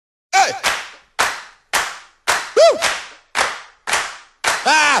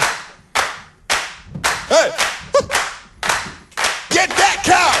Ah! Hey! Get that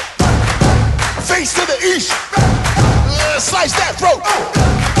cow! Face to the east! Slice that throat!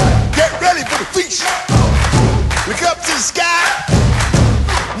 Get ready for the feast! Look up to the sky!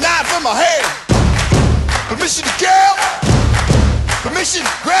 Knife in my hand! Permission to kill! Permission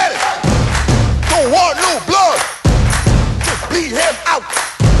to grant it! Don't want no blood! Just bleed him out!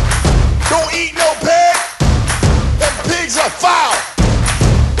 Don't eat no pig! Them pigs are foul!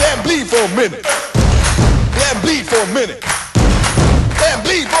 Let 'em bleed for a minute! Let 'em bleed for a minute! Let 'em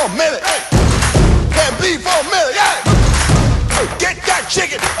bleed for a minute! Let 'em bleed for a minute! Yeah. Get that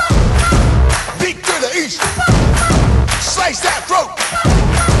chicken! Beat to the east! Slice that throat!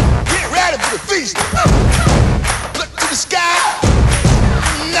 Get ready for the feast! Look to the sky!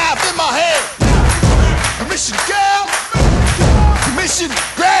 Knife in my hand! Permission to kill! Permission to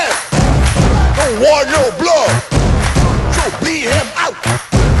grab! Don't want no blood! So bleed him out!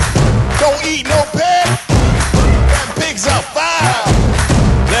 Don't eat no pig! Them pigs are foul!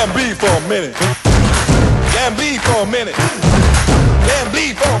 Let 'em bleed for a minute! Let 'em bleed for a minute! Let 'em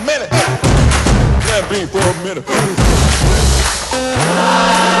bleed for a minute! Let 'em bleed for a minute!